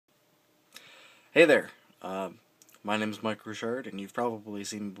Hey there, my name is Mike Richard, and you've probably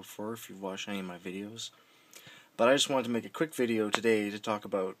seen me before if you've watched any of my videos. But I just wanted to make a quick video today to talk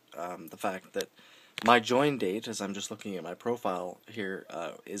about the fact that my join date, as I'm just looking at my profile here,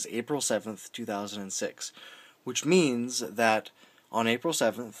 is April 7th, 2006, which means that on April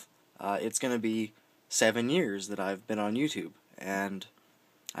 7th, it's going to be 7 years that I've been on YouTube. And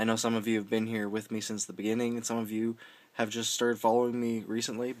I know some of you have been here with me since the beginning, and some of you have just started following me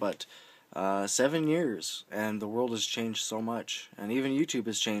recently, but 7 years, and the world has changed so much, and even YouTube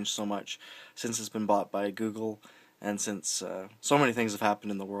has changed so much since it's been bought by Google, and since so many things have happened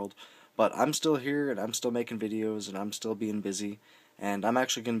in the world. But I'm still here, and I'm still making videos, and I'm still being busy, and I'm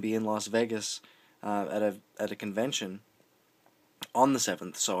actually going to be in Las Vegas at a convention on the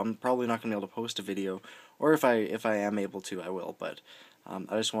 7th, so I'm probably not going to be able to post a video, or if I am able to, I will. But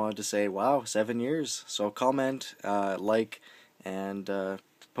I just wanted to say, wow, 7 years. So comment, like, and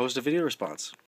post a video response.